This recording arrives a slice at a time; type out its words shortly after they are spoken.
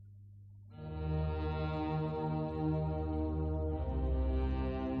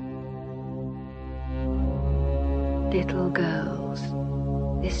Little girls,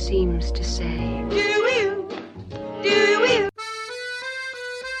 this seems to say, Do you? Do you?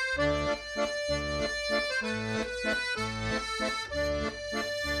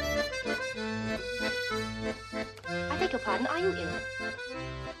 I beg your pardon, are you ill?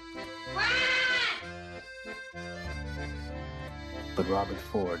 But Robert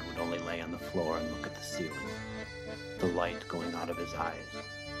Ford would only lay on the floor and look at the ceiling, the light going out of his eyes,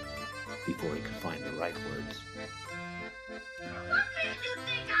 before he could find the right words. What makes you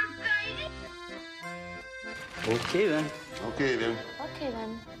think I'm crazy? Okay then. Okay then. Okay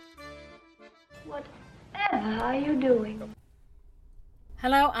then. whatever are you doing?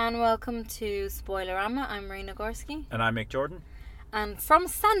 Hello and welcome to Spoilerama. I'm Marina Gorski. And I'm Mick Jordan. And from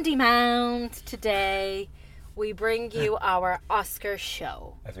Sandymount today, we bring you our Oscar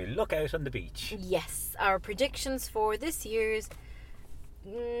show. As we look out on the beach. Yes, our predictions for this year's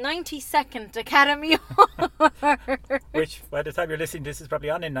 92nd Academy Award. Which, by the time you're listening, this is probably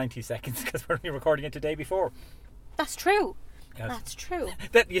on in 90 seconds because we're only recording it the day before. That's true. Yes. That's true.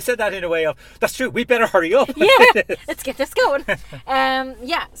 You said that in a way of, that's true, we better hurry up. Yeah, let's get this going.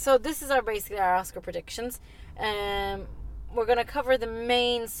 So this is basically our Oscar predictions. We're going to cover the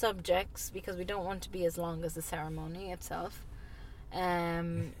main subjects because we don't want to be as long as the ceremony itself.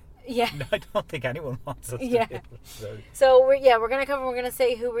 Yeah. No, I don't think anyone wants us to Yeah. be able to. So we're going to cover. We're going to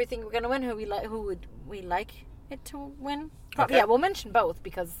say who we think we're going to win, who would we like it to win. Okay. Yeah, we'll mention both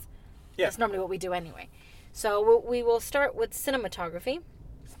because that's normally what we do anyway. So we will start with cinematography.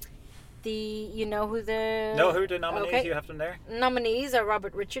 Who the nominees you have them there? Nominees are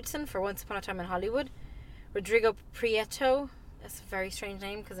Robert Richardson for Once Upon a Time in Hollywood, Rodrigo Prieto. That's a very strange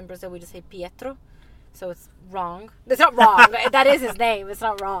name because in Brazil we just say Pietro, so it's wrong. It's not wrong. That is his name. It's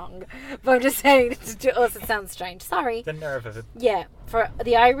not wrong. But I'm just saying to us it sounds strange. Sorry. The nerve of it. Yeah, for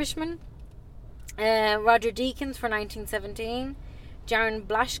The Irishman, Roger Deakins for 1917, Jaron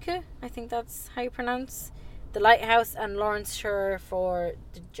Blaschke, I think that's how you pronounce, The Lighthouse, and Lawrence Sher for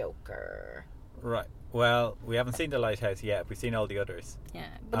The Joker. Right. Well, we haven't seen The Lighthouse yet. We've seen all the others. Yeah,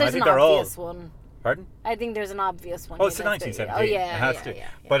 And but I there's an think they're all- obvious one. Pardon? I think there's an obvious one. Oh, here it's the that's 1917. Oh, yeah. It has to.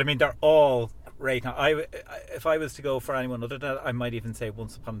 But I mean, they're all great. Now, if I was to go for anyone other than that, I might even say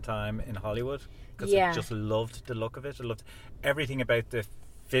Once Upon a Time in Hollywood. Because I just loved the look of it. I loved everything about the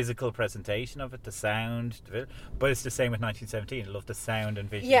physical presentation of it, the sound. But it's the same with 1917. I love the sound and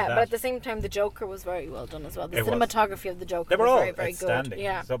vision Yeah, of that. but at the same time, The Joker was very well done as well. The It was. cinematography of The Joker They were was all very, very outstanding. good.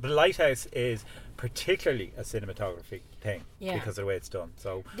 Yeah. So, but Lighthouse is particularly a cinematography thing Yeah. because of the way it's done.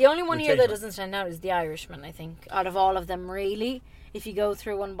 So The only one we'll here change that one. doesn't stand out is The Irishman, I think. Out of all of them, really. If you go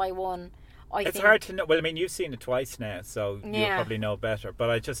through one by one, I It's think... hard to know. Well, I mean, you've seen it twice now, so you'll Yeah. probably know better. But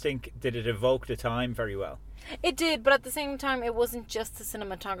I just think, did it evoke the time very well? It did, but at the same time, it wasn't just the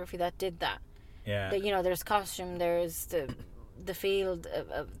cinematography that did that. Yeah. There's costume, there's the field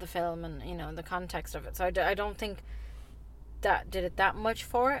of the film, and the context of it. So I don't think that did it that much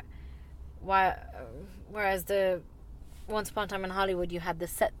for it. Whereas the Once Upon a Time in Hollywood, you had the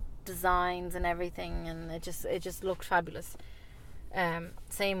set designs and everything, and it just looked fabulous.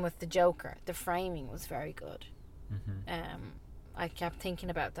 Same with The Joker. The framing was very good. Mm-hmm. I kept thinking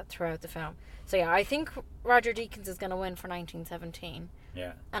about that throughout the film. So yeah, I think Roger Deakins is going to win for 1917.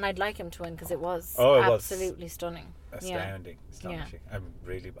 Yeah. And I'd like him to win because it was Oh, it was absolutely stunning. Astounding. Astonishing. I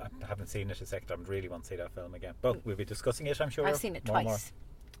haven't seen it a second. I really want to see that film again. But we'll be discussing it, I'm sure. I've seen it more and twice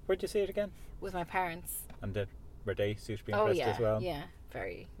more. Where'd you see it again? with my parents. And were they suitably Oh impressed yeah, as well? yeah,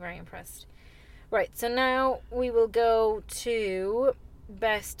 very, very impressed. Right, so now we will go to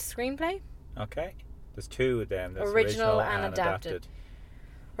best screenplay. Okay. There's two of them. There's Original and adapted.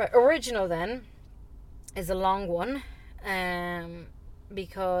 Right, original then is a long one,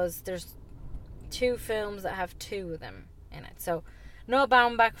 because there's two films that have two of them in it. So, Noah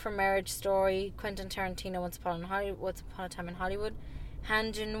Baumbach for Marriage Story, Quentin Tarantino Once Upon a Time in Hollywood,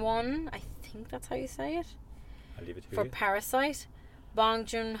 Han Jin-won, I think that's how you say it, I'll leave it to for you. Parasite, Bong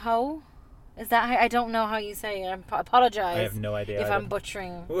Joon-ho. Is that how, I don't know how you say it. I apologise. I have no idea if either. I'm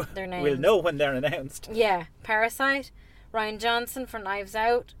butchering their names. We'll know when they're announced. Yeah, Parasite, Ryan Johnson for Knives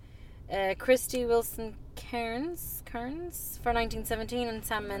Out, Christy Wilson Cairns for 1917, and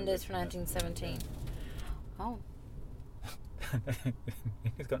Sam Mendes for 1917. Oh.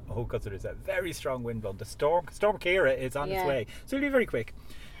 He's going, because there is a very strong wind blowing. The Storm Kira is on its way. So it'll be very quick.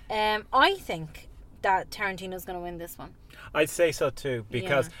 I think that Tarantino's going to win this one. I'd say so too,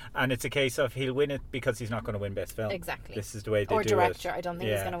 because and it's a case of he'll win it because he's not going to win best film. Exactly. This is the way they Or do director. it. I don't think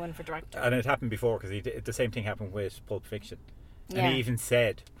he's going to win for director. And it happened before because the same thing happened with Pulp Fiction. Yeah. And he even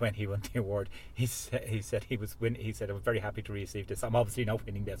said when he won the award, he said he said I'm very happy to receive this. I'm obviously not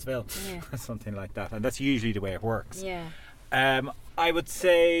winning best film, Yeah. something like that. And that's usually the way it works. Yeah. I would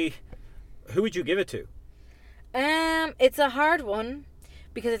say, who would you give it to? It's a hard one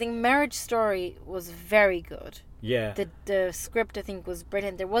because I think Marriage Story was very good. Yeah. The script I think was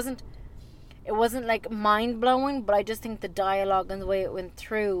brilliant. It wasn't like mind blowing, but I just think the dialogue and the way it went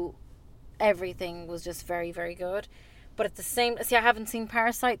through everything was just very, very good. But at the same, I haven't seen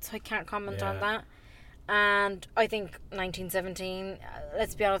Parasite, so I can't comment on that. And I think 1917.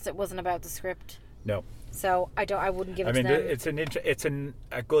 Let's be honest, it wasn't about the script. No. So I wouldn't give it to them. It's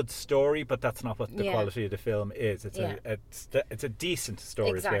a good story, but that's not what the quality of the film is. It's a decent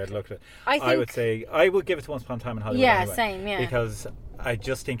story. Is the way I'd look at it. I would say I would give it to Once Upon a Time in Hollywood. Yeah, anyway, same. Yeah, because I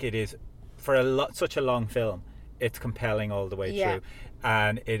just think it is for such a long film. It's compelling all the way through,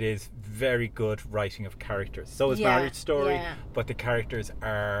 and it is very good writing of characters. So is Marriage Story, but the characters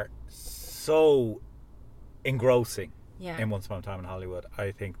are so engrossing. Yeah. In Once Upon a Time in Hollywood,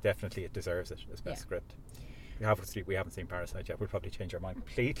 I think definitely it deserves it as best script. We haven't seen Parasite yet. We'll probably change our mind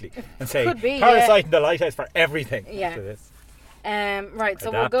completely and say Parasite and The Lighthouse for everything. Yeah. To this. Right. So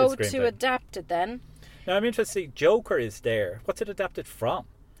Adapted we'll go to screenplay. adapted then. Now I'm interested to see Joker is there. What's it adapted from?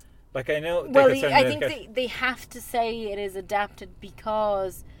 Like I know. Well, I think they have to say it is adapted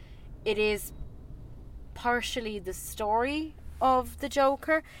because it is partially the story of the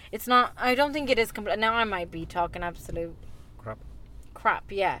Joker. It's not. I don't think it is complete. Now I might be talking absolute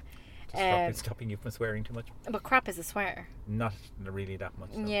crap. Yeah. Stopping you from swearing too much. But crap is a swear. Not really that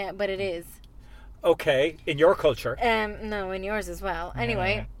much. So. Yeah, but it is. Okay, in your culture. No, in yours as well.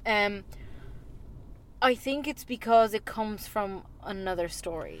 Anyway, I think it's because it comes from another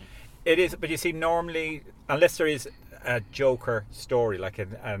story. It is, but you see, normally, unless there is a Joker story, like a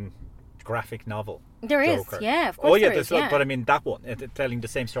graphic novel. There Joker. is, yeah, of course. There is, but I mean that one, telling the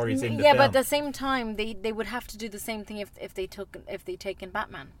same story as in the film. Yeah, but at the same time, they would have to do the same thing if they taken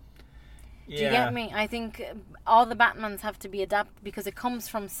Batman. Do you get me? I think all the Batmans have to be adapted because it comes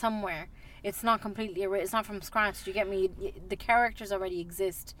from somewhere. It's not completely. It's not from scratch. Do you get me? The characters already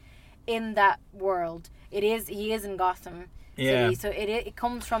exist in that world. He is in Gotham City, so it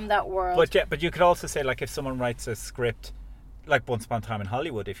comes from that world. But you could also say, like, if someone writes a script, like Once Upon a Time in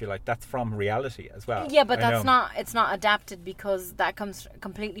Hollywood, if you like, that's from reality as well. Yeah, but it's not adapted because that comes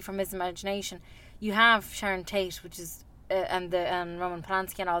completely from his imagination. You have Sharon Tate, which is and Roman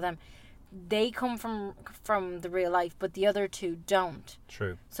Polanski and all them. They come from the real life, but the other two don't.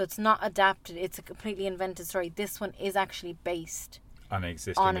 True. So it's not adapted. It's a completely invented story. This one is actually based on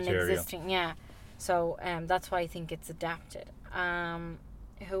existing material. So that's why I think it's adapted.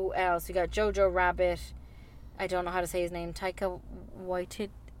 Who else? We got Jojo Rabbit. I don't know how to say his name. Taika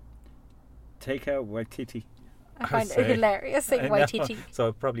Waititi. I find it hilarious saying Waititi. So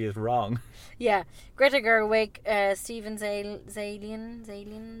it probably is wrong. Yeah. Greta Gerwig, Stephen Zalian,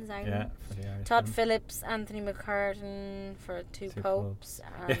 yeah, Todd Phillips, Anthony McCartan for Two Popes.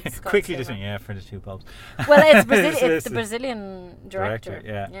 And Scott quickly Silver. just yeah, for the Two Popes. Well, it's the Brazilian director.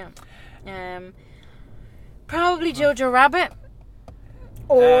 Yeah. Probably Jojo Rabbit.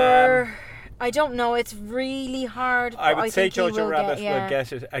 Or I don't know. It's really hard. I would say Jojo Rabbit will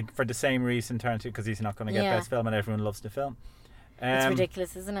get it for the same reason, because he's not going to get best film, and everyone loves the film. It's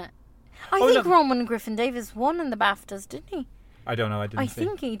ridiculous, isn't it? I think Roman Griffin Davis won in the BAFTAs, didn't he? I don't know. I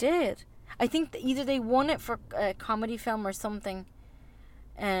think he did. I think either they won it for a comedy film or something.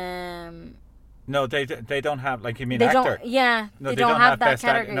 No, they don't have, like, you mean they actor? No, they don't have that best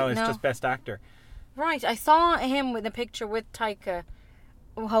category. No, it's just best actor. Right, I saw him with a picture with Taika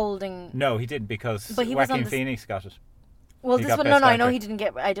holding. No, he didn't, because Joaquin Phoenix got it. Well, this one, no, I know he didn't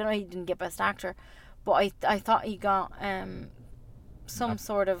get. I don't know, he didn't get best actor, but I thought he got some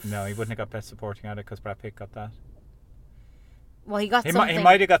sort of. No, he wouldn't have got best supporting actor because Brad Pitt got that. Well, he got something. He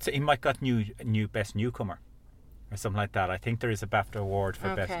might have got new best newcomer, or something like that. I think there is a BAFTA award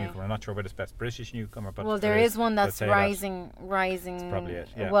for best newcomer. I'm not sure whether it's best British newcomer, but there is one that's rising. That's probably it.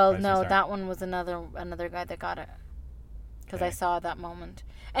 Yeah, well, no, that one was another guy that got it. Because I saw that moment.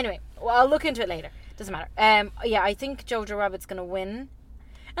 Anyway, well, I'll look into it later. Doesn't matter. I think Jojo Rabbit's going to win.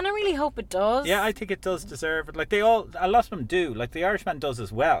 And I really hope it does. Yeah, I think it does deserve it. Like, a lot of them do. Like, The Irishman does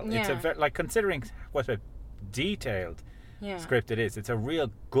as well. Yeah. It's considering what a detailed script it is, it's a real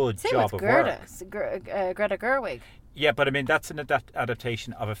good Same job with of work. Greta Gerwig. Yeah, but I mean that's an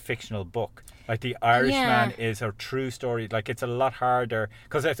adaptation of a fictional book. Like The Irishman is a true story. Like it's a lot harder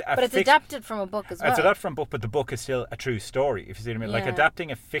because it's adapted from a book as well. It's adapted from a book, but the book is still a true story. If you see what I mean, like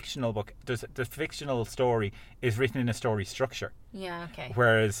adapting a fictional book, the fictional story is written in a story structure. Yeah, okay.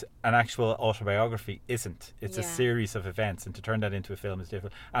 Whereas an actual autobiography isn't. It's a series of events, and to turn that into a film is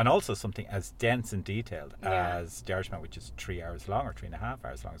difficult. And also something as dense and detailed as The Irishman, which is 3 hours long or 3.5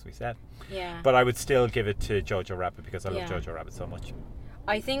 hours long, as we said. Yeah. But I would still give it to Jojo Rabbit because I love Jojo Rabbit so much.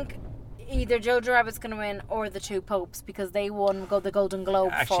 I think either Jojo Rabbit's going to win or The Two Popes because they won the Golden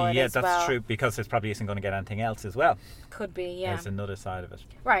Globe for it as well. That's true because it probably isn't going to get anything else as well. Could be, yeah. There's another side of it.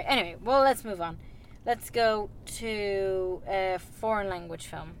 Right, anyway, well, let's move on. Let's go to a foreign language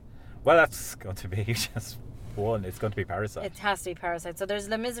film. Well, that's going to be just one. It's going to be Parasite. It has to be Parasite. So there's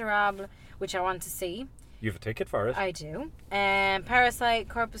Les Miserables, which I want to see. You have a ticket for it? I do. Parasite,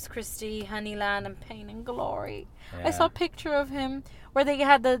 Corpus Christi, Honeyland, and Pain and Glory. Yeah. I saw a picture of him where they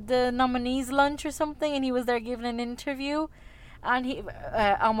had the nominees lunch or something, and he was there giving an interview, and he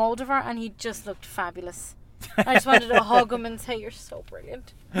Almodovar, and he just looked fabulous. I just wanted to hug him and say, "You're so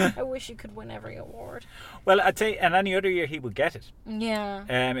brilliant. I wish you could win every award." Well, I'd say, and any other year he would get it. Yeah.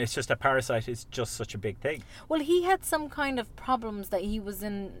 It's just that Parasite is just such a big thing. Well, he had some kind of problems that he was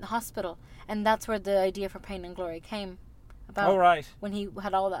in hospital, and that's where the idea for Pain and Glory came about. When he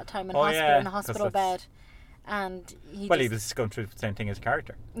had all that time in hospital, in a hospital bed, and he was going through the same thing as a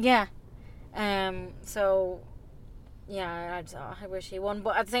character. Yeah. So. Yeah, I wish he won,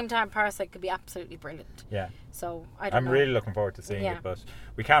 but at the same time, Parasite could be absolutely brilliant. Yeah. So I'm really looking forward to seeing it, but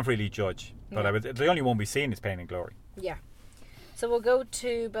we can't really judge. But the only one we've seen is Pain and Glory. Yeah. So we'll go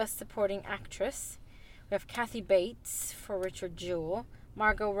to Best Supporting Actress. We have Kathy Bates for Richard Jewell,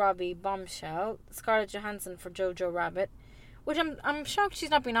 Margot Robbie, Bombshell, Scarlett Johansson for Jojo Rabbit, which I'm shocked she's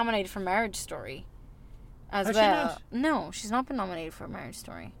not been nominated for Marriage Story. As well. She not? No, she's not been nominated for Marriage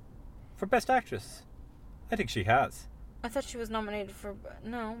Story. For Best Actress, I think she has. I thought she was nominated for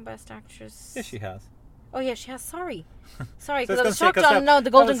Best Actress. Yes, she has. Oh yeah, she has. Sorry, because I was shocked on the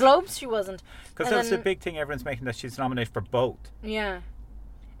Golden Globes she wasn't. Because that's the big thing everyone's making, that she's nominated for both. Yeah.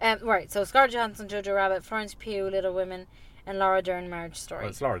 Right. So Scarlett Johansson, Jojo Rabbit, Florence Pugh, Little Women, and Laura Dern, Marriage Story. Well,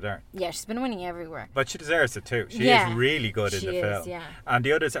 it's Laura Dern. Yeah, she's been winning everywhere. But she deserves it too. She is really good in the film. Yeah. And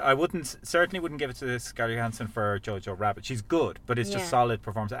the others, I certainly wouldn't give it to Scarlett Johansson for Jojo Rabbit. She's good, but it's just solid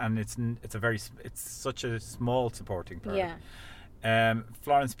performance, and it's such a small supporting part. Yeah.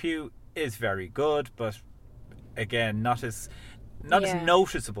 Florence Pugh is very good, but again, not as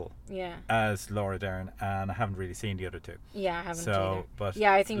noticeable as Laura Dern, and I haven't really seen the other two. Yeah, I haven't either. But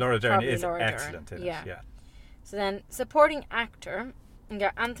I think Laura Dern is excellent in it. Yeah. So then, supporting actor, you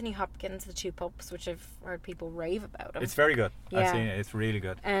got Anthony Hopkins, The Two Popes, which I've heard people rave about him. It's very good. I've seen it. It's really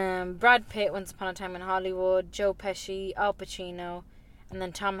good. Brad Pitt, Once Upon a Time in Hollywood, Joe Pesci, Al Pacino, and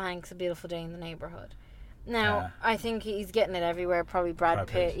then Tom Hanks, A Beautiful Day in the Neighborhood. Now, I think he's getting it everywhere, probably Brad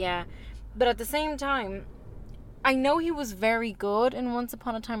Pitt, yeah. But at the same time, I know he was very good in Once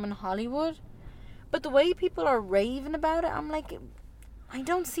Upon a Time in Hollywood, but the way people are raving about it, I'm like, I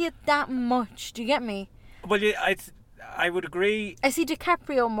don't see it that much. Do you get me? Well, I would agree. I see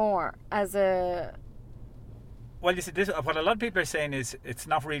DiCaprio more as a... Well, you see, what a lot of people are saying is it's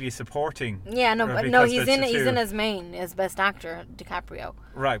not really supporting. Yeah, no, he's in as main as Best Actor, DiCaprio.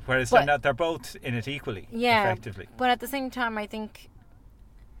 Right, whereas they're both in it equally, effectively. But at the same time, I think,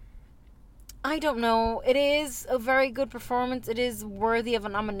 I don't know, it is a very good performance. It is worthy of a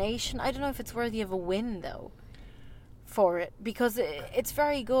nomination. I don't know if it's worthy of a win, though, for it, because it's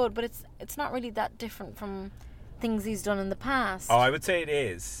very good, but it's not really that different from things he's done in the past. Oh, I would say it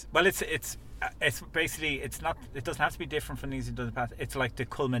is. Well, it's basically, it's not. It doesn't have to be different from things he's done in the past. It's like the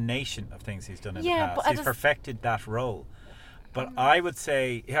culmination of things he's done in the past. But he's perfected that role. But I would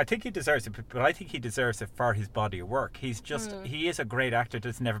say, I think he deserves it. But I think he deserves it for his body of work. He's just, he is a great actor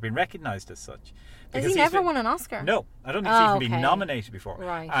that's never been recognised as such. Has he never won an Oscar? No, I don't think he's even been nominated before.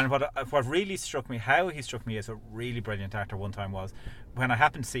 Right. And what really struck me, how he struck me as a really brilliant actor one time was when I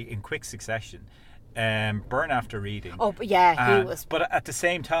happened to see in quick succession, Burn After Reading. Oh, yeah, he was. But at the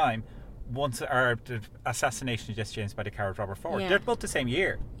same time, the Assassination of Jesse James by the Coward Robert Ford. They're both the same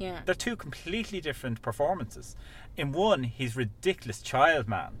year. Yeah. They're two completely different performances. In one, he's ridiculous child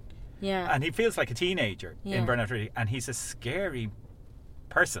man. Yeah. And he feels like a teenager in Burn After Reading, and he's a scary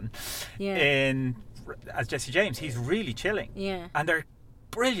person as Jesse James. He's really chilling. Yeah. And they're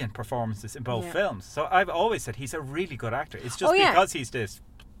brilliant performances in both films. So I've always said he's a really good actor. It's just because he's this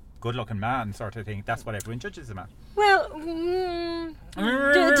good-looking man sort of thing. That's what everyone judges him at. Well,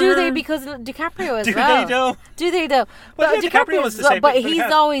 do do they? Because DiCaprio as Do well. they though? Do they though? Well, But yeah, DiCaprio was the same, but but he's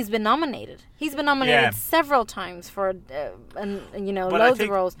has- always been nominated. He's been nominated Yeah. several times for, and But loads of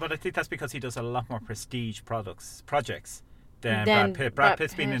roles. But I think that's because he does a lot more prestige projects than Than Brad Pitt. Brad Brad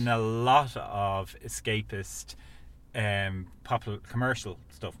Pitt's been Pitt. in a lot of escapist, popular commercial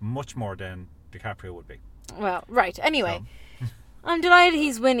stuff, much more than DiCaprio would be. Well, right. Anyway, I'm delighted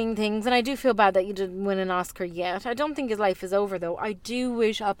he's winning things, and I do feel bad that you didn't win an Oscar yet. I don't think his life is over, though. I do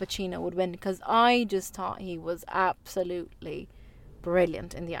wish Al Pacino would win, because I just thought he was absolutely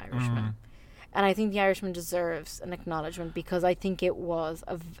brilliant in The Irishman. And I think The Irishman deserves an acknowledgement, because I think it was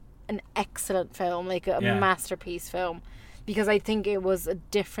an excellent film, like a Yeah. masterpiece film. Because I think it was a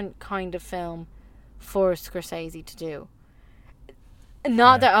different kind of film for Scorsese to do.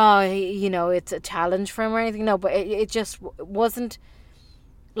 Not that, it's a challenge for him or anything. No, but it just wasn't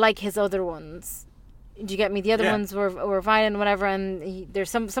like his other ones. Do you get me? The other Yeah. ones were violent, whatever, and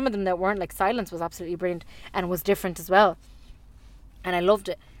there's some of them that weren't. Like Silence was absolutely brilliant and was different as well. And I loved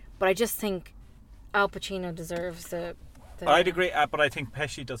it. But I just think Al Pacino deserves the I'd agree, but I think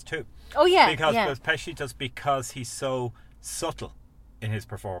Pesci does too. Oh, yeah. Because yeah. Pesci does, because he's so subtle in his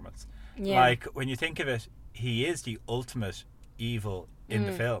performance. Yeah. Like, when you think of it, he is the ultimate evil in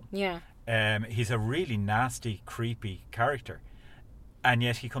the film. Yeah. He's a really nasty, creepy character, and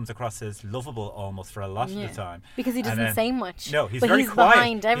yet he comes across as lovable almost for a lot of the time. Because he And doesn't then- say much. No, he's but very he's quiet.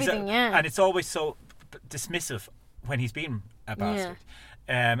 behind everything, yeah. And it's always so dismissive when he's being a bastard.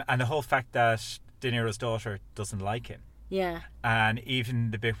 And the whole fact that De Niro's daughter doesn't like him. Yeah. And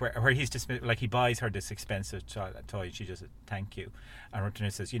even the bit where he's dismissed, like he buys her this expensive toy, and she just says, thank you. And De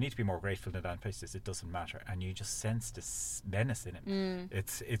Niro says, you need to be more grateful than that. And Pesci says, it doesn't matter. And you just sense this menace in him.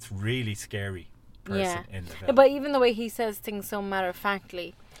 It's really scary person in the film. But even the way he says things so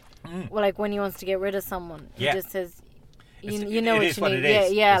matter-of-factly, well, like when he wants to get rid of someone, he Yeah. just says, you It know is what what you it need.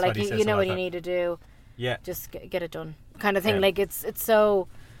 is. Yeah, That's like what he says you know a what lot you of need to do. Yeah. Just get it done, kind of thing. Yeah. Like it's so.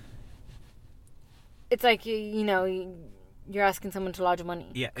 It's like you're asking someone to lodge money.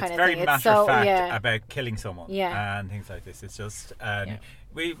 Yeah, kind it's of very thing. matter of fact yeah. about killing someone Yeah. and things like this. It's just, Yeah.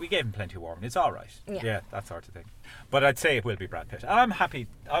 we gave him plenty of warning. It's all right. Yeah. That sort of thing. But I'd say it will be Brad Pitt. I'm happy.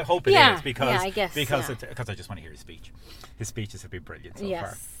 I hope it Yeah, is because yeah, I guess, because yeah. because I just want to hear his speech. His speeches have been brilliant so Yes,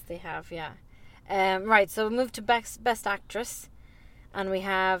 far. they have. Yeah. Right. So we move to best actress, and we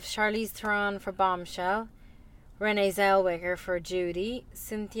have Charlize Theron for Bombshell, Renee Zellweger for Judy,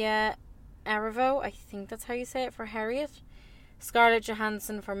 Cynthia Erivo, I think that's how you say it, for Harriet, Scarlett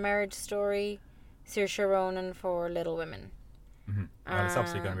Johansson for Marriage Story, Saoirse Ronan for Little Women. Mm-hmm. And it's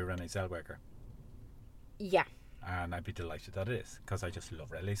obviously going to be Renee Zellweger. Yeah. And I'd be delighted that it is, because I just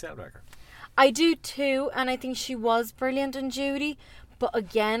love Renee Zellweger. I do too, and I think she was brilliant in Judy, but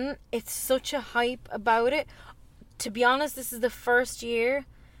again, it's such a hype about it. To be honest, this is the first year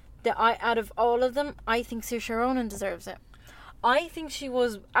that out of all of them, I think Saoirse Ronan deserves it. I think she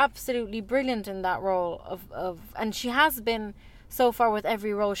was absolutely brilliant in that role and she has been so far with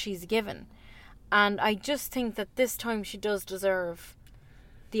every role she's given. And I just think that this time she does deserve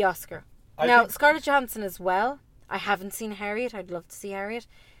the Oscar. Now, Scarlett Johansson as well. I haven't seen Harriet. I'd love to see Harriet.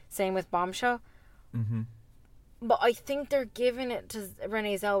 Same with Bombshell. Mm-hmm. But I think they're giving it to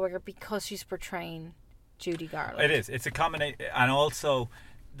Renee Zellweger because she's portraying Judy Garland. It is. It's a combination, and also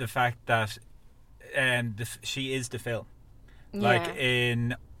the fact that she is the film. Like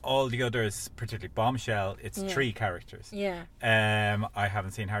in all the others, particularly Bombshell, it's 3 characters. Yeah. I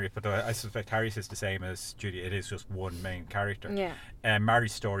haven't seen Harriet, but I suspect Harriet is the same as Judy. It is just one main character. Yeah.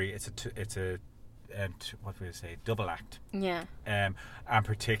 Marriage Story, it's a what would I say, double act. Yeah. And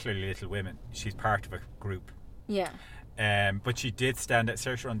particularly Little Women, she's part of a group. Yeah. But she did stand out.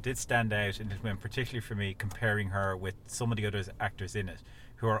 Saoirse Ronan did stand out in Little Women, particularly for me, comparing her with some of the other actors in it,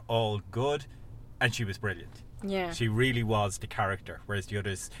 who are all good, and she was brilliant. Yeah. She really was the character, whereas the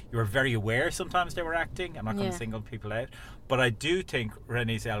others, you were very aware sometimes they were acting. I'm not going to single people out, but I do think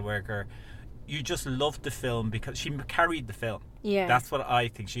Renee Zellweger, you just loved the film because she carried the film. Yeah. That's what I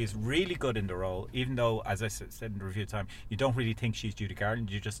think. She is really good in the role, even though, as I said in the review time, you don't really think she's Judy Garland.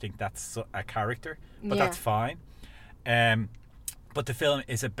 You just think that's a character, but that's fine. But the film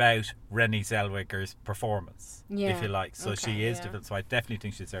is about Renee Zellweger's performance, if you like. So she is the film. So I definitely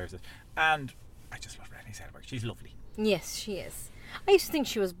think she deserves it. And I just love Renee Zellweger. She's lovely. Yes, she is. I used to think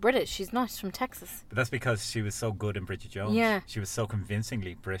she was British. She's not. She's from Texas. But that's because she was so good in Bridget Jones. Yeah. She was so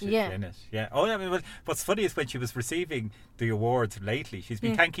convincingly British in it. Yeah. Oh, yeah. I mean, what's funny is when she was receiving the awards lately, she's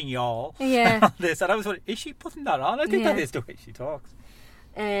been thanking you all on this. And I was wondering, is she putting that on? I think that is the way she talks.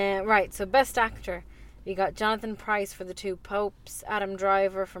 Right. So, Best Actor. We got Jonathan Pryce for The Two Popes, Adam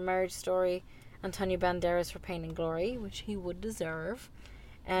Driver for Marriage Story, Antonio Banderas for Pain and Glory, which he would deserve.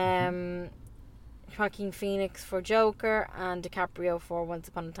 Joaquin Phoenix for Joker, and DiCaprio for Once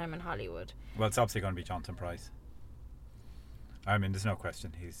Upon a Time in Hollywood. Well, it's obviously going to be Jonathan Pryce. I mean, there's no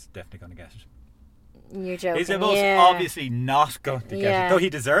question. He's definitely going to get it. You're joking. He's most obviously not going to get it, though he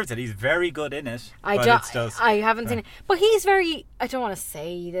deserves it. He's very good in it. I haven't seen it, but he's very. I don't want to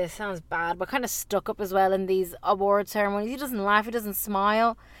say this, sounds bad, but kind of stuck up as well in these award ceremonies. He doesn't laugh. He doesn't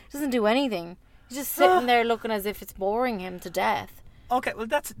smile. He doesn't do anything. He's just sitting there looking as if it's boring him to death. Okay, well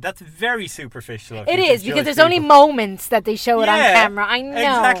that's very superficial. It is, because there's only moments that they show it on camera. I know.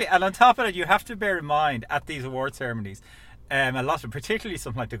 Exactly, and on top of it, you have to bear in mind at these award ceremonies, a lot of, particularly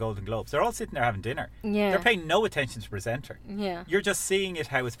something like the Golden Globes, they're all sitting there having dinner. Yeah. They're paying no attention to the presenter. Yeah. You're just seeing it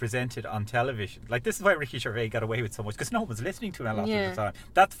how it's presented on television. Like, this is why Ricky Gervais got away with so much, because no one's listening to him a lot of the time.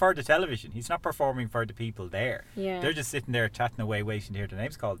 That's for the television. He's not performing for the people there. Yeah. They're just sitting there chatting away, waiting to hear their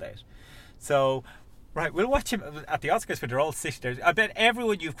names called out. So, right, we'll watch him at the Oscars, but they're all sitting there. I bet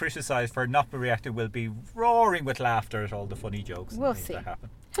everyone you've criticised for not reacting will be roaring with laughter at all the funny jokes. We'll see. That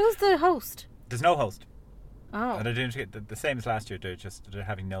happen. Who's the host? There's no host. Oh. And they're doing the same as last year. They're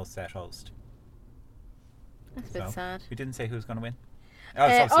having no set host. That's a bit sad. We didn't say who's going to win.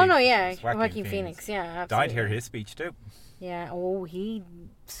 Joaquin Phoenix. Yeah, absolutely. Died to hear his speech too. Yeah. Oh, he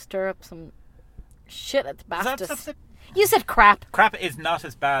stir up some shit at the BAFTAs. You said crap. Crap is not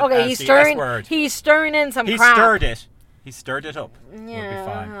as bad as the S word. He's stirring in some crap. He stirred it up. Yeah. We'll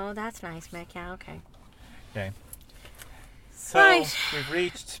be fine. Oh, that's nice, Mick. Yeah. Okay. Okay. So we've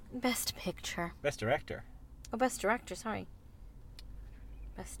reached Best Picture. Best Director. Oh, Best Director, sorry.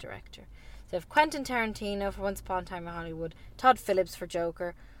 Best Director. So we have Quentin Tarantino for Once Upon a Time in Hollywood, Todd Phillips for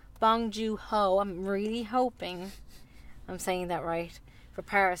Joker, Bong Joon-ho, I'm really hoping I'm saying that right, for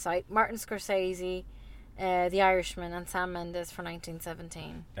Parasite, Martin Scorsese, The Irishman, and Sam Mendes for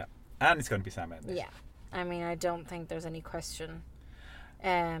 1917. Yeah, and it's going to be Sam Mendes. Yeah, I mean, I don't think there's any question.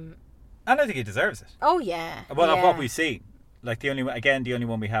 And I think he deserves it. Oh, yeah. Well, of what we've seen. Like, the only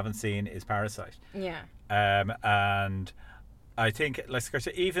one we haven't seen is Parasite. Yeah. And I think, like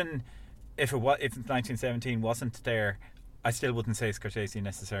Scorsese, even if 1917 wasn't there, I still wouldn't say Scorsese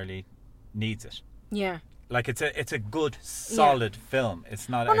necessarily needs it. Yeah. Like, it's a good, solid film. It's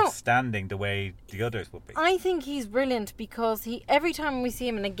not outstanding the way the others would be. I think he's brilliant because every time we see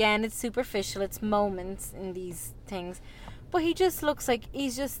him, and again, it's superficial, it's moments in these things, but he just looks like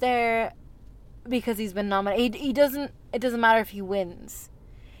he's just there because he's been nominated. It doesn't matter if he wins.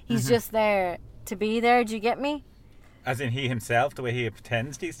 He's just there to be there. Do you get me? As in he himself, the way he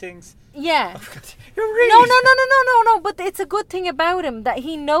pretends these things? Yeah. Oh, God. You're really... No. But it's a good thing about him that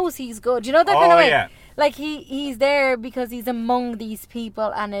he knows he's good. You know that kind of way? Yeah. Like, he's there because he's among these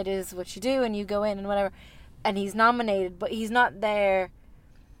people, and it is what you do, and you go in and whatever. And he's nominated, but he's not there.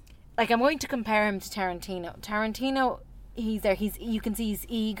 Like, I'm going to compare him to Tarantino. Tarantino, he's there. You can see he's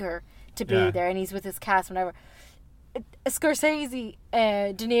eager to be there, and he's with his cast, whatever. Scorsese,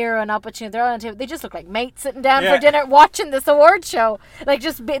 De Niro, and Al Pacino, they're all on the table. They just look like mates sitting down for dinner watching this award show. Like,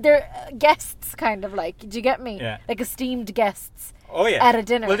 they're guests, kind of like. Do you get me? Yeah. Like esteemed guests. Oh, yeah. At a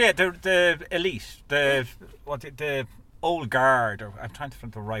dinner. Well, yeah, the elite, the old guard, or I'm trying to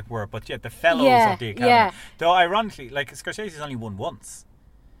find the right word, but the fellows of the Academy. Yeah. Though, ironically, like, Scorsese's only won once.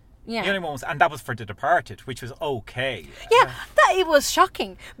 Yeah. The only one was, and that was for The Departed, which was okay. Yeah, it was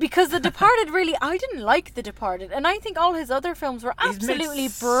shocking because The Departed I didn't like The Departed, and I think all his other films were absolutely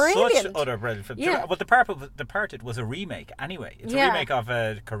brilliant. Such other brilliant films. Yeah. But The Departed was a remake anyway. It's a remake of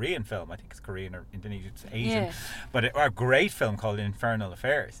a Korean film. I think it's Korean or Indonesian, it's Asian. Yeah. But a great film called Infernal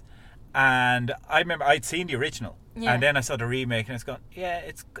Affairs. And I remember I'd seen the original, and then I saw the remake, and it's gone. Yeah,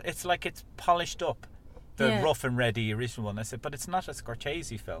 it's like it's polished up. The rough and ready original one. I said, but it's not a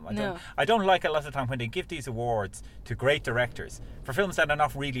Scorsese film. I don't like a lot of the time when they give these awards to great directors for films that are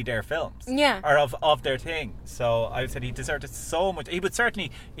not really their films. Yeah. Or of their thing. So I said he deserved it so much. He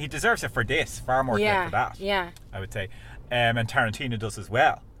deserves it for this far more than for that. Yeah. I would say. And Tarantino does as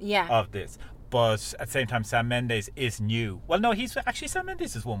well. Yeah. Of this. But at the same time, Sam Mendes is new. Well, no, Sam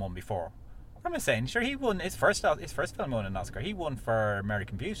Mendes has won one before. What am I saying? Sure, he won his first film won an Oscar. He won for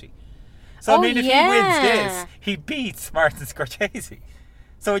American Beauty. So, I mean, if he wins this, he beats Martin Scorsese.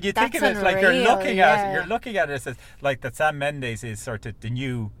 So when you think of it, it's like you're looking at it as like that Sam Mendes is sort of the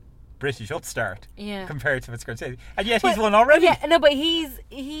new British upstart compared to Scorsese. And yet he's won already. Yeah, no, but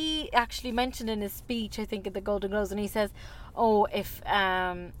he actually mentioned in his speech, I think at the Golden Globes, and he says, if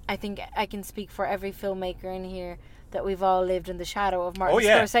I think I can speak for every filmmaker in here, that we've all lived in the shadow of Martin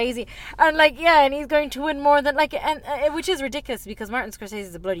Scorsese, and and he's going to win more than which is ridiculous because Martin Scorsese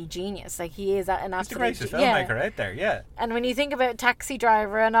is a bloody genius. Like, he is an absolute. He's the greatest filmmaker out there, yeah. And when you think about Taxi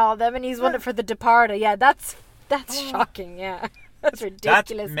Driver and all them, and he's won it for The Departed, that's shocking, yeah. That's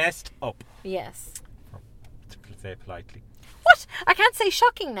ridiculous. That's messed up. Yes. To say it politely. What? I can't say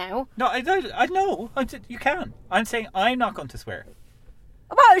shocking now. No, I know. You can. I'm saying I'm not going to swear.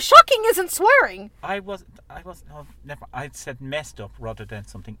 Well, shocking isn't swearing. I wasn't. No, never. I said messed up rather than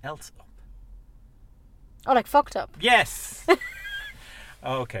something else up. Oh, like fucked up. Yes.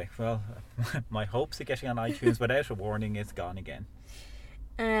 Okay. Well, my hopes of getting on iTunes without a warning is gone again.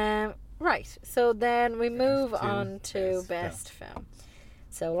 Right. So then we move to on to best film.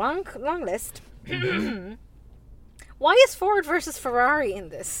 So long list. Why is Ford versus Ferrari in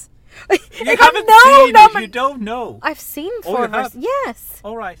this? You haven't seen it. You don't know. I've seen Oh, Ford you have? versus. Yes.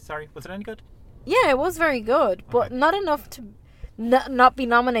 All right. Sorry. Was it any good? Yeah, it was very good, but Okay. not enough to not be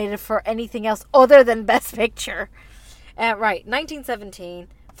nominated for anything else other than Best Picture. Right, 1917,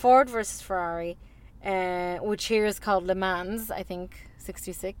 Ford versus Ferrari, which here is called Le Mans, I think,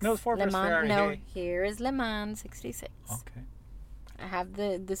 66. No, it's Ford Le versus Mans. Ferrari. No, Hey. here is Le Mans, 66. Okay. I have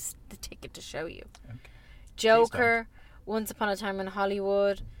the ticket to show you. Okay. Joker, Once Upon a Time in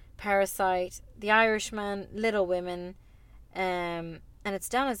Hollywood, Parasite, The Irishman, Little Women, and it's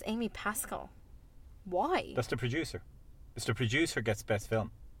down as Amy Pascal. Why? That's the producer. It's the producer gets best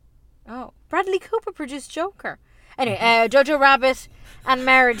film. Oh, Bradley Cooper produced Joker. Anyway, Jojo Rabbit and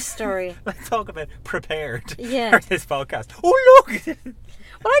Marriage Story. Let's talk about prepared Yeah. for this podcast. Oh, look!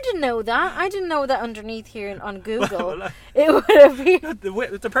 Well, I didn't know that. I didn't know that underneath here on Google Well, it would appear.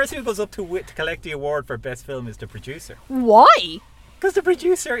 the person who goes up to collect the award for best film is the producer. Why? Because the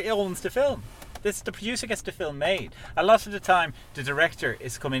producer owns the film. The producer gets the film made. A lot of the time, the director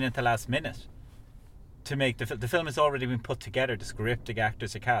is coming in at the last minute to make the film. The film has already been put together, the script, the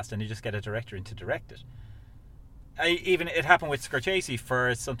actors, the cast, and you just get a director in to direct it. Even it happened with Scorsese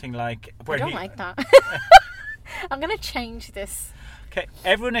for something like... I don't like that. I'm going to change this. Okay,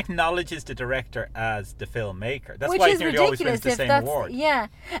 everyone acknowledges the director as the filmmaker. That's Which why is he nearly always wins ridiculous the if same that's... award. Yeah,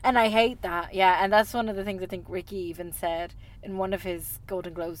 and I hate that. Yeah, and that's one of the things I think Ricky even said in one of his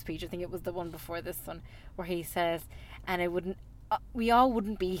Golden Globe speech. I think it was the one before this one, where he says, and it wouldn't... we all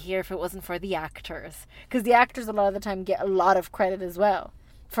wouldn't be here if it wasn't for the actors. Because the actors a lot of the time get a lot of credit as well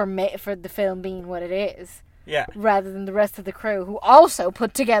for the film being what it is. Yeah. Rather than the rest of the crew who also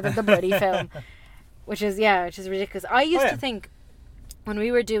put together the bloody film. Which is ridiculous. I used to think, when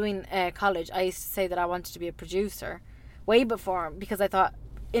we were doing college, I used to say that I wanted to be a producer way before, because I thought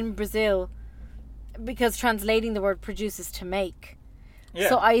in Brazil, because translating the word produce is to make. Yeah.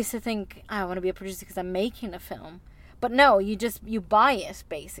 So I used to think, I want to be a producer because I'm making a film. But no, you buy it,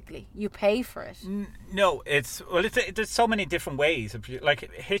 basically. You pay for it. No, there's so many different ways.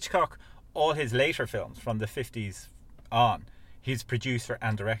 Like Hitchcock, all his later films from the 50s on, he's producer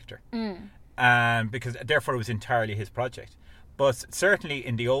and director. Because therefore it was entirely his project. But certainly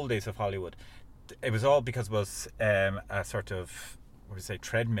in the old days of Hollywood, it was all because it was a sort of,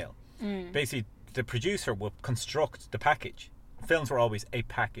 treadmill. Basically, the producer would construct the package. Films were always a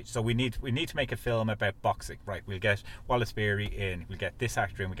package. So we need to make a film about boxing. Right, we'll get Wallace Beery in, we'll get this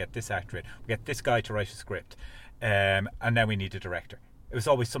actor in, we'll get this actor in, we'll get this guy to write a script. And then we need a director. It was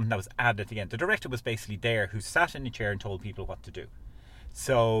always something that was added at the end. The director was basically there, who sat in a chair and told people what to do.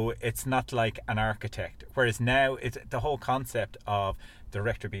 So it's not like an architect. Whereas now, the whole concept of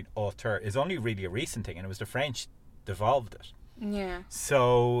director being auteur is only really a recent thing, and it was the French devolved it. Yeah.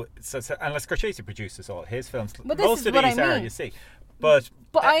 So unless Scorsese produces all his films, But this most is of what these I are, mean. you see. But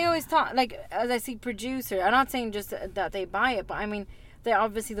I always thought, like, as I see producer, I'm not saying just that they buy it, but I mean, they're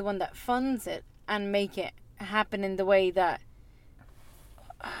obviously the one that funds it and make it happen in the way that...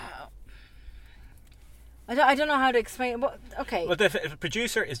 I don't know how to explain it, but okay. Well, the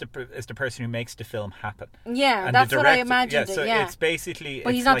producer is the person who makes the film happen. Yeah, And that's the what I director- imagined yeah, so it, yeah. it's basically...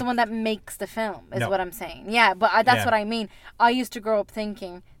 But he's not the one that makes the film, is No. what I'm saying. Yeah, but that's Yeah. what I mean. I used to grow up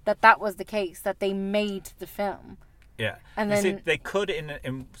thinking that was the case, that they made the film. Yeah, And you see, then- they could,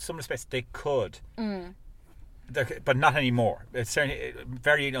 in some respects, they could, but not anymore. It's certainly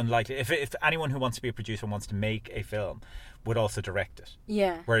very unlikely. If anyone who wants to be a producer wants to make a film, would also direct it.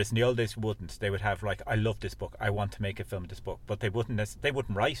 Yeah. Whereas in the old days, wouldn't. They would have like, I love this book, I want to make a film of this book, but they wouldn't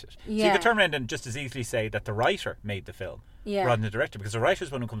write it. So you Yeah. could turn around and just as easily say that the writer made the film. Yeah. Rather than the director, because the writer's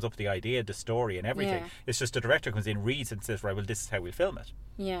one who comes up with the idea, the story, and everything. Yeah. It's just the director comes in, reads, and says, right, well, this is how we film it.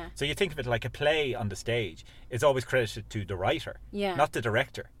 Yeah. So you think of it like a play on the stage is always credited to the writer, Yeah. not the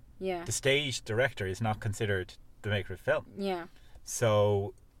director. Yeah. The stage director is not considered the maker of film. Yeah.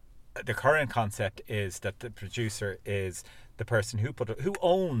 So the current concept is that the producer is the person who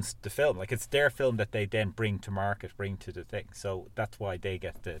owns the film. Like, it's their film that they then bring to market, bring to the thing. So that's why they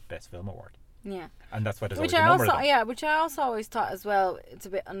get the best film award. Yeah. And that's why there's Which always a I number also of them. which I also always thought as well, it's a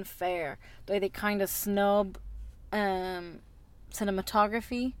bit unfair the way they kind of snub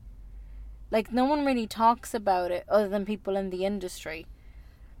cinematography. Like, no one really talks about it other than people in the industry.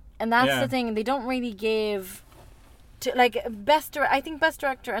 And that's the thing. They don't really give... I think Best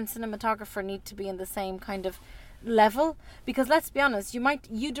Director and Cinematographer need to be in the same kind of level. Because, let's be honest,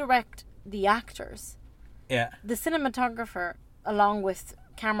 you direct the actors. Yeah. The cinematographer, along with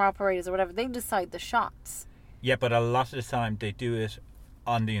camera operators or whatever, they decide the shots. Yeah, but a lot of the time they do it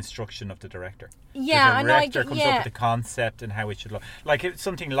on the instruction of the director. Yeah, I know. The director comes up with the concept and how it should look. Like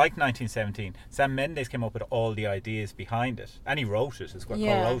something like 1917, Sam Mendes came up with all the ideas behind it, and he wrote it as well,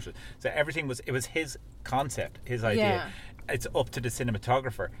 co-wrote it. So everything was his concept, his idea. Yeah. It's up to the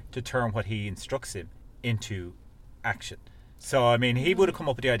cinematographer to turn what he instructs him into action. So I mean, he would have come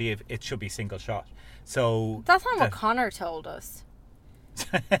up with the idea of it should be single shot. So that's not what Connor told us.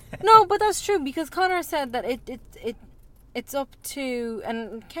 No, but that's true, because Connor said that it's up to,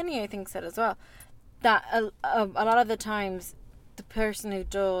 and Kenny I think said as well, that a lot of the times the person who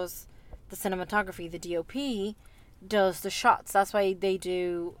does the cinematography, the DOP, does the shots. That's why they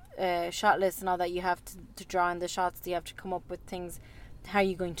do shot lists and all that. You have to draw in the shots. You have to come up with things, how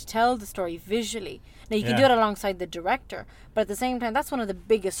you're going to tell the story visually. Now you can do it alongside the director, but at the same time that's one of the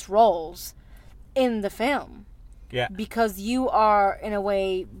biggest roles in the film. Yeah. Because you are, in a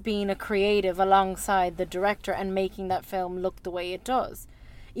way, being a creative alongside the director and making that film look the way it does.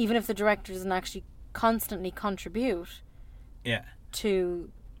 Even if the director doesn't actually constantly contribute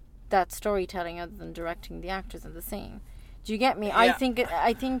to that storytelling other than directing the actors in the scene. Do you get me? Yeah.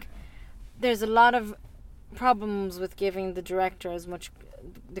 I think there's a lot of problems with giving the director as much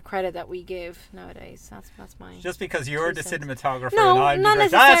the credit that we give nowadays. That's my... Just because you're the cinematographer no, and I'm not the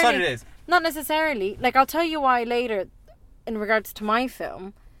director. necessarily. That's what it is. Not necessarily. Like, I'll tell you why later, in regards to my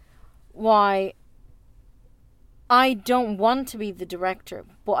film, why I don't want to be the director,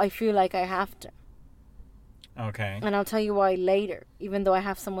 but I feel like I have to. Okay. And I'll tell you why later, even though I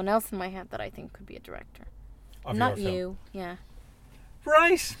have someone else in my head that I think could be a director. Of Not your film. you. Yeah.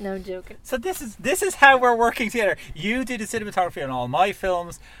 Right. No joking. So this is how we're working together. You do the cinematography on all my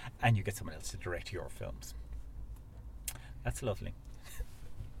films, and you get someone else to direct your films. That's lovely.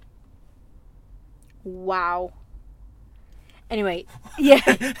 Wow. Anyway, yeah.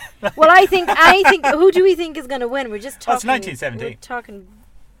 Well, I think. Who do we think is going to win? We're just talking. It's 1917. We're talking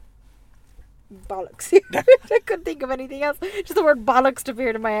bollocks. I couldn't think of anything else. Just the word bollocks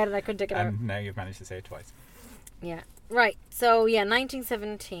appeared in my head, and I couldn't take it out. And now you've managed to say it twice. Yeah. Right. So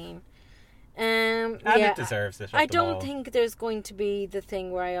 1917. And yeah, it deserves it. I don't think there's going to be the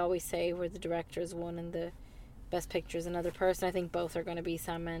thing where I always say where the director's one and the best picture is another person. I think both are going to be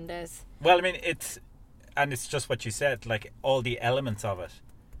Sam Mendes. Well, I mean, it's just what you said. Like, all the elements of it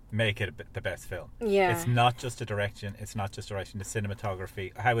make it the best film. Yeah. It's not just the direction. It's not just the direction. The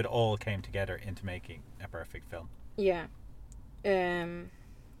cinematography, how it all came together into making a perfect film. Yeah.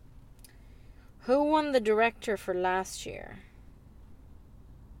 Who won the director for last year?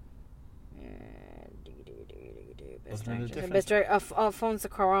 Best director, Alfonso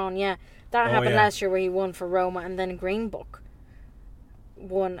Cuarón. Yeah, that happened last year, where he won for Roma, and then Green Book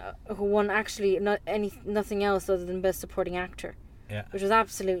who won actually nothing else other than Best Supporting Actor. Yeah, which was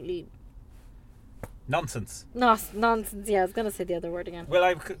absolutely nonsense. Nonsense. Yeah, I was gonna say the other word again. Well,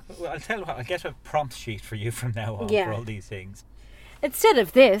 I'll tell you what. I'll get a prompt sheet for you from now on for all these things. Instead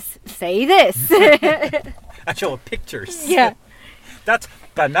of this, say this. I show pictures. Yeah. That's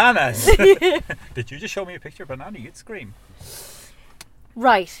bananas. Did you just show me a picture of banana? You'd scream.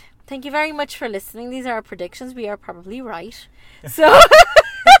 Right. Thank you very much for listening. These are our predictions. We are probably right. So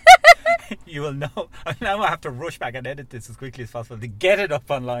you will know. Now I have to rush back and edit this as quickly as possible to get it up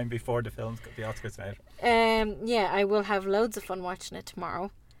online before the Oscars out. Yeah, I will have loads of fun watching it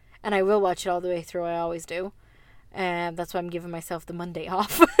tomorrow, and I will watch it all the way through. I always do. That's why I'm giving myself the Monday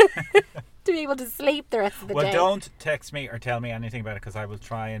off to be able to sleep the rest of the day. Well, don't text me or tell me anything about it, because I will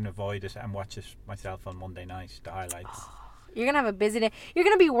try and avoid it and watch it myself on Monday night, the highlights. You're going to have a busy day. You're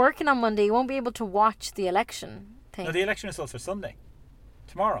going to be working on Monday. You won't be able to watch the election thing. No, the election results are Sunday.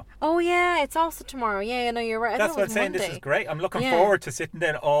 Tomorrow. Oh, yeah, it's also tomorrow. Yeah, no, you're right. That's what I'm saying. This is great. I'm looking forward to sitting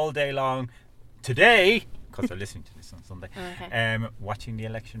there all day long today, because they're listening to this on Sunday, watching the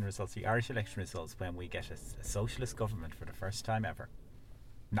election results, the Irish election results, when we get a socialist government for the first time ever.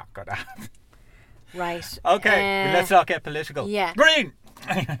 Not gonna happen. Right. Okay, let's not get political. Yeah. Green!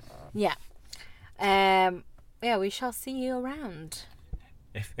 Yeah. Yeah, we shall see you around.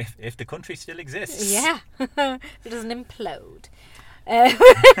 If the country still exists. Yeah. It doesn't implode.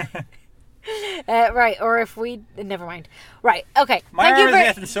 Right, or if we... Never mind. Right, okay. My arm is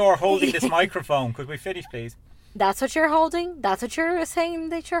getting sore holding this microphone. Could we finish, please? That's what you're holding? That's what you're saying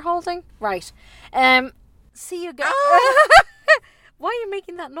that you're holding? Right. See you guys. Why are you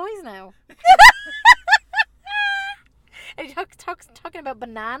making that noise now? Are you talking about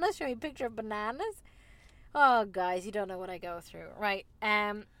bananas? Show me a picture of bananas. Oh, guys, you don't know what I go through. Right.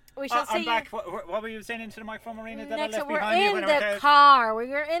 We shall see. I'm back. What were you saying into the microphone, Marina? That Next, I left we're behind you in when I went the out? car. We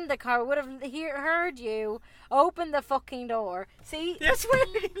were in the car. We would have heard you open the fucking door. See? Yes,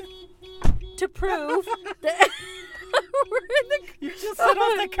 wait. To prove that we're in the car. You just set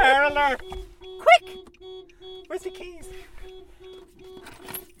off the car alarm. Quick! Where's the keys?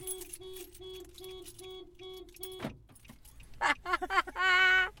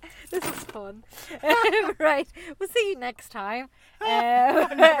 This is fun. Right. We'll see you next time.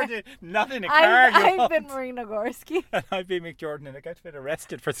 I never did. Not in a car. I've been Marina Gorski. And I've been Mick Jordan, and I got to get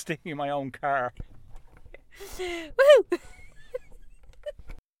arrested for stealing my own car. Woohoo!